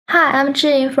Hi, I'm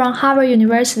Jin from Harvard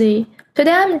University.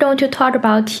 Today I'm going to talk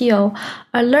about Teal,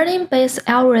 a learning-based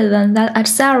algorithm that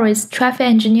accelerates traffic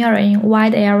engineering in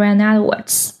wide area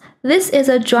networks. This is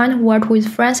a joint work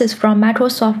with Francis from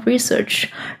Microsoft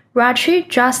Research, Rachi,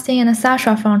 Justin, and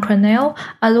Sasha from Cornell,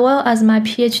 as well as my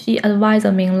PhD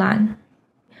advisor Minglan.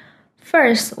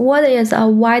 First, what is a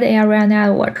wide area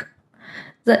network?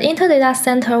 The Interdata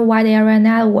Center Wide Area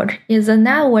Network is a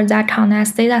network that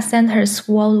connects data centers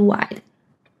worldwide.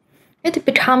 It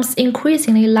becomes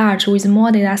increasingly large with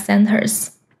more data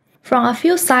centers, from a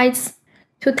few sites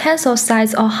to tens of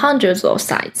sites or hundreds of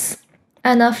sites.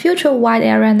 And a future wide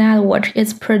area network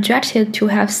is projected to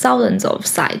have thousands of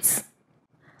sites.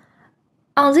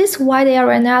 On these wide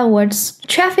area networks,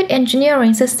 traffic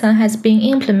engineering system has been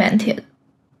implemented.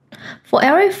 For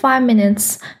every 5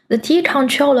 minutes, the Teal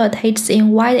controller takes in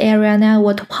wide area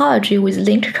network topology with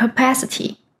linked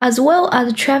capacity, as well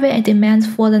as traffic demands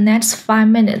for the next 5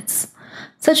 minutes,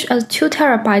 such as 2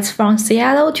 terabytes from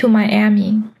Seattle to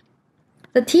Miami.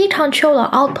 The Teal controller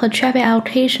outputs traffic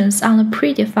allocations on a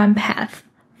predefined path.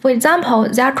 For example,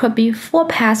 there could be 4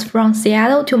 paths from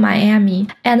Seattle to Miami,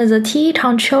 and the Teal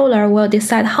controller will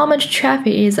decide how much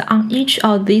traffic is on each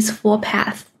of these 4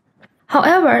 paths.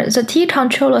 However, the Teal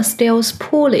controller scales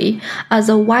poorly as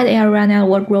the wide area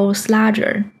network grows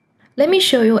larger. Let me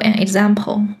show you an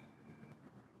example.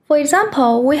 For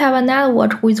example, we have a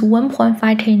network with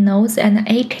 1.5K nodes and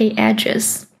 8K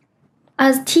edges.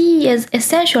 As TE is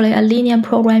essentially a linear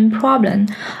programming problem,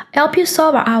 LP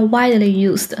solvers are widely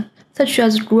used, such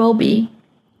as Groby.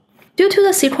 Due to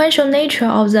the sequential nature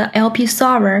of the LP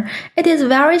solver, it is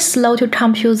very slow to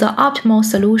compute the optimal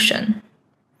solution.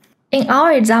 In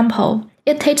our example,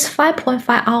 it takes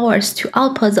 5.5 hours to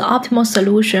output the optimal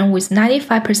solution with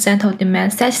 95% of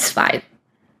demand satisfied.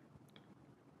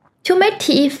 To make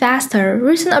TE faster,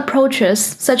 recent approaches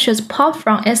such as POP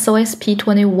from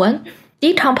SIGCOMM'23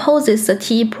 decomposes the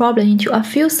TE problem into a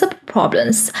few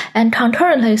sub-problems and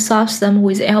concurrently solves them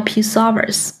with LP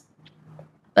solvers.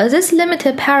 But this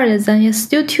limited parallelism is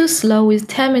still too slow with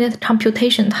 10-minute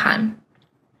computation time.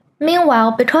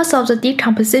 Meanwhile, because of the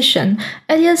decomposition,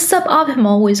 it is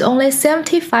suboptimal with only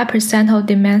 75% of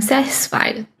demand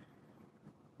satisfied.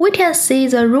 We can see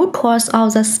the root cause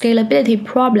of the scalability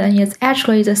problem is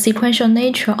actually the sequential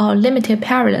nature or limited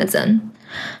parallelism.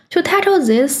 To tackle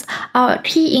this, our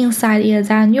key insight is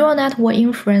that neural network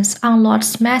inference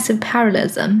unlocks massive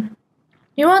parallelism.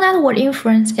 Neural network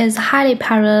inference is highly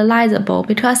parallelizable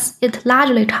because it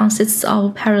largely consists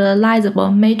of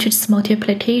parallelizable matrix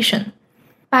multiplication.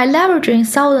 By leveraging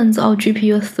thousands of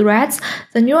GPU threads,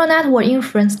 the neural network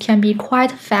inference can be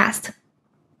quite fast.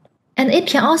 And it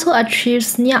can also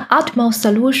achieve near-optimal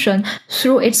solution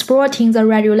through exploiting the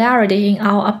regularity in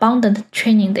our abundant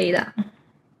training data.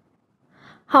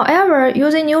 However,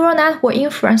 using neural network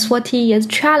inference for TE is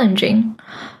challenging.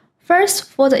 First,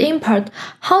 for the input,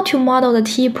 how to model the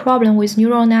TE problem with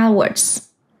neural networks.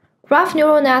 Graph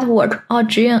neural network, or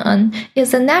GNN,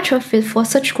 is a natural fit for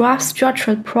such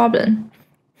graph-structured problem.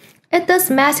 It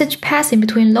does message passing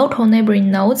between local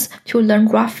neighboring nodes to learn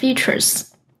graph features.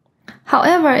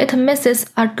 However, it misses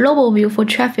a global view for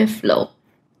traffic flow.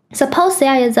 Suppose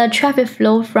there is a traffic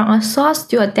flow from a source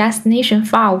to a destination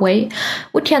far away.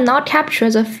 We cannot capture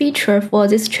the feature for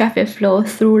this traffic flow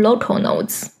through local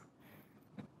nodes.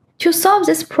 To solve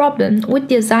this problem, we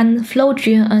designed Flow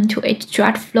GNN to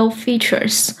extract flow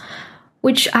features,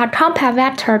 which are compact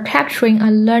vectors capturing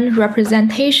a learned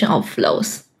representation of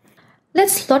flows.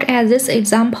 Let's look at this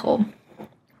example.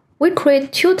 We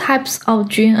create 2 types of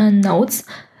GNN nodes.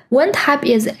 One type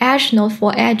is edge node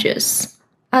for edges.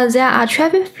 As there are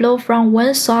traffic flow from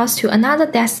one source to another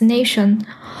destination,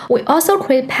 we also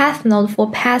create path node for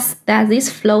paths that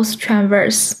these flows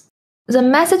traverse. The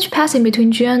message passing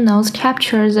between GNN nodes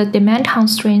captures the demand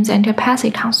constraints and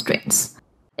capacity constraints.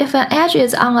 If an edge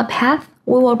is on a path,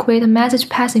 we will create a message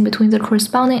passing between the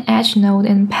corresponding edge node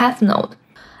and path node.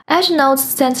 Edge nodes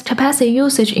send capacity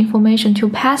usage information to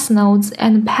path nodes,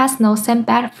 and path nodes send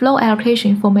back flow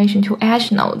allocation information to edge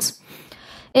nodes.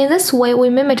 In this way, we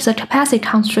mimic the capacity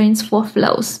constraints for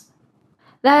flows.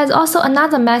 There is also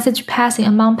another message passing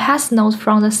among path nodes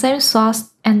from the same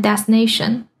source and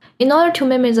destination, in order to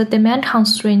mimic the demand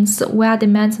constraints where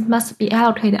demands must be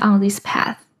allocated on this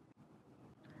path.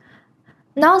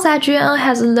 Now that GNN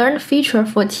has a learned feature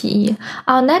for TE,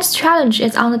 our next challenge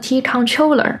is on the TE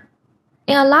controller.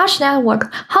 In a large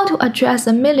network, how to address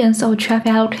the millions of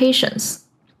traffic allocations.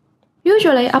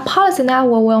 Usually, a policy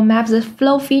network will map the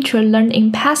flow feature learned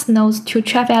in path nodes to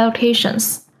traffic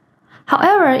allocations.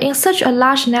 However, in such a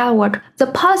large network, the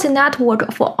policy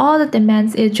network for all the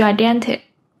demands is gigantic.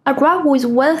 A A graph with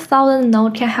 1,000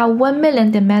 nodes can have 1 million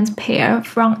demands pair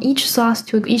from each source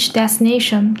to each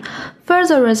destination,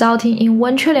 further resulting in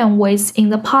 1 trillion weights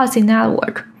in the policy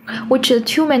network, which is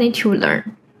too many to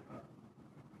learn.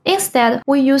 Instead,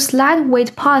 we use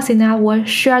lightweight policy network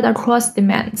shared across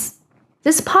demands.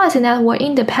 This policy network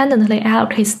independently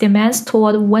allocates demands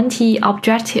toward one TE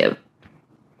objective.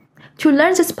 To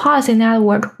learn this policy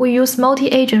network, we use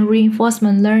multi-agent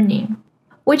reinforcement learning,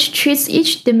 which treats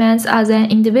each demand as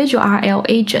an individual RL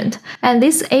agent, and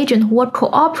this agent work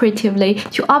cooperatively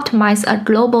to optimize a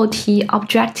global TE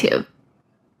objective.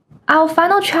 Our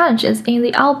final challenge is in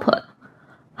the output: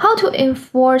 how to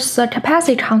enforce the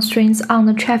capacity constraints on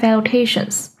the traffic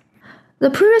allocations. The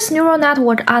previous neural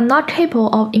networks are not capable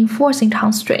of enforcing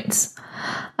constraints.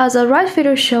 As the right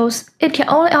figure shows, it can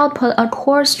only output a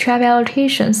coarse traffic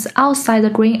allocations outside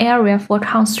the green area for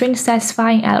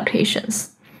constraint-satisfying allocations.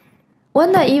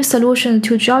 One naive solution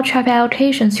to draw traffic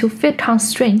allocations to fit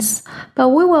constraints, but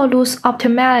we will lose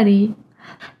optimality.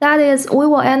 That is, we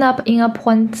will end up in a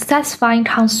point satisfying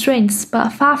constraints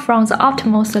but far from the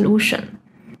optimal solution.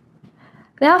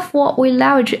 Therefore, we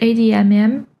leverage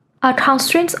ADMM, a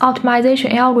constraints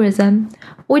optimization algorithm,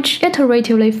 which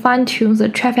iteratively fine-tunes the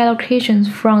traffic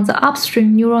allocations from the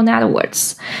upstream neural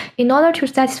networks in order to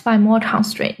satisfy more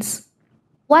constraints.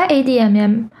 Why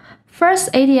ADMM?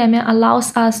 First, ADMM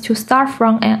allows us to start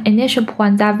from an initial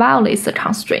point that violates the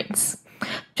constraints,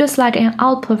 just like an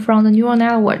output from the neural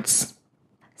networks.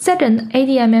 Second,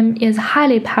 ADMM is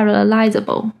highly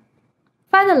parallelizable.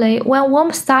 Finally, when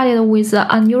one started with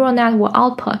a neural network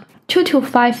output, 2 to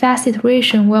 5 facet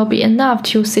iteration will be enough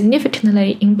to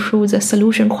significantly improve the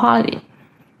solution quality.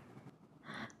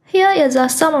 Here is a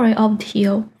summary of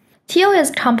Teal. Teal is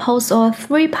composed of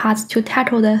 3 parts to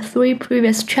tackle the 3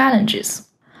 previous challenges.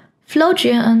 Flow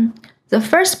GNN. The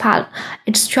first part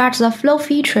extracts the flow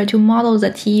feature to model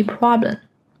the TE problem.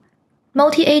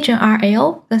 Multi-agent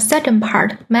RL. The second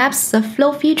part maps the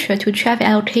flow feature to traffic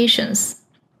allocations.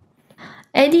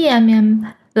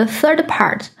 ADMM. The third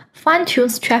part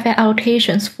fine-tunes traffic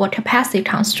allocations for capacity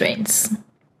constraints.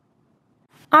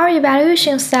 Our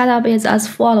evaluation setup is as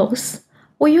follows.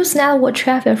 We use network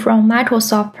traffic from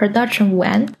Microsoft production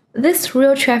WAN. These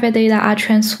real traffic data are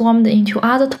transformed into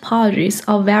other topologies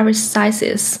of various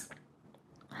sizes.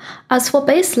 As for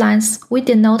baselines, we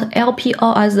denote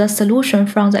LPO as the solution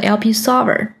from the LP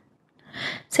solver.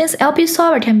 Since LP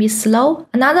solver can be slow,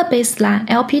 another baseline,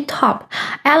 LP top,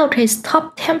 allocates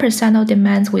top 10% of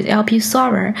demands with LP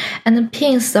solver and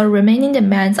pins the remaining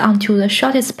demands onto the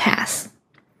shortest path.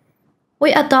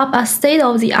 We adopt a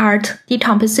state-of-the-art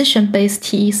decomposition-based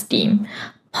TE scheme,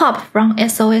 POP from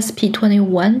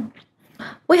SIGCOMM'23.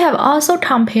 We have also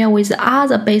compared with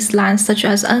other baselines such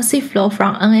as NC flow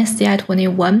from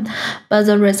NSCI-21, but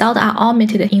the results are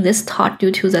omitted in this talk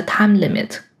due to the time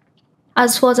limit.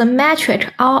 As for the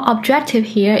metric, our objective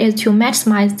here is to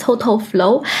maximize total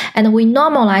flow, and we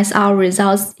normalize our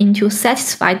results into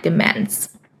satisfied demands.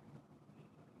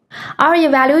 Our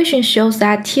evaluation shows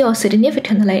that Teal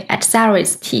significantly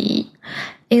accelerates TE.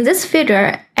 In this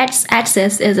figure,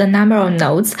 x-axis is the number of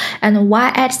nodes, and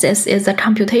y-axis is the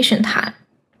computation time.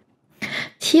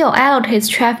 Teal allocates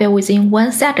traffic within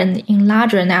 1 second in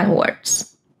larger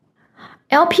networks.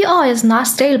 LPO is not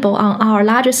scalable on our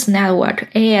largest network,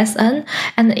 ASN,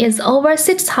 and is over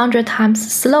 600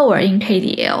 times slower in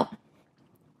KDL.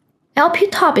 LP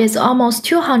top is almost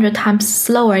 200 times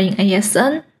slower in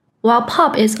ASN, while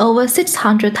POP is over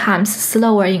 600 times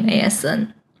slower in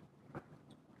ASN.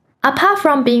 Apart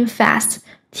from being fast,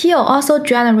 Teal also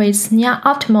generates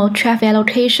near-optimal traffic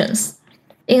allocations.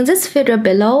 In this figure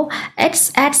below,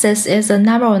 x-axis is the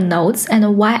number of nodes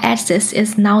and y-axis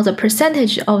is now the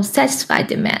percentage of satisfied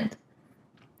demand.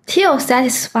 Teal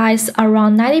satisfies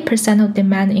around 90% of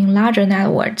demand in larger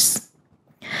networks.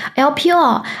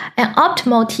 LPO, an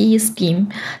optimal TE scheme,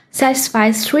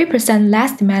 satisfies 3%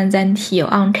 less demand than Teal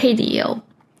on KDL.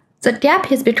 The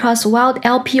gap is because while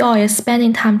LPO is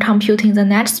spending time computing the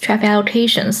next traffic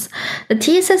allocations, the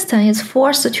TE system is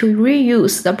forced to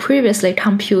reuse the previously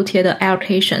computed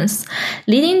allocations,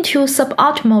 leading to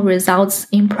suboptimal results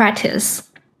in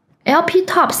practice. LP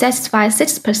top satisfies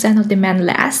 6% of demand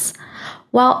less,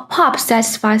 while POP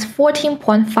satisfies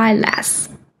 14.5% less.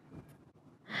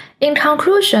 In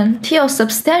conclusion, Teal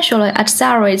substantially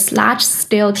accelerates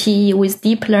large-scale TE with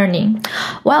deep learning,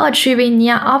 while achieving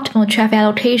near-optimal traffic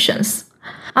allocations.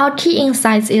 Our key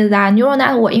insight is that neural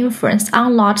network inference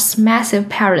unlocks massive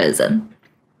parallelism.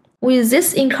 With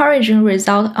this encouraging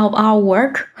result of our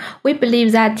work, we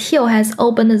believe that Teal has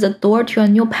opened the door to a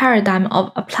new paradigm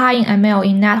of applying ML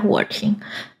in networking,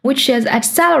 which is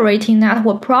accelerating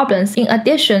network problems in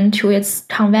addition to its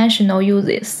conventional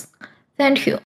uses. Thank you.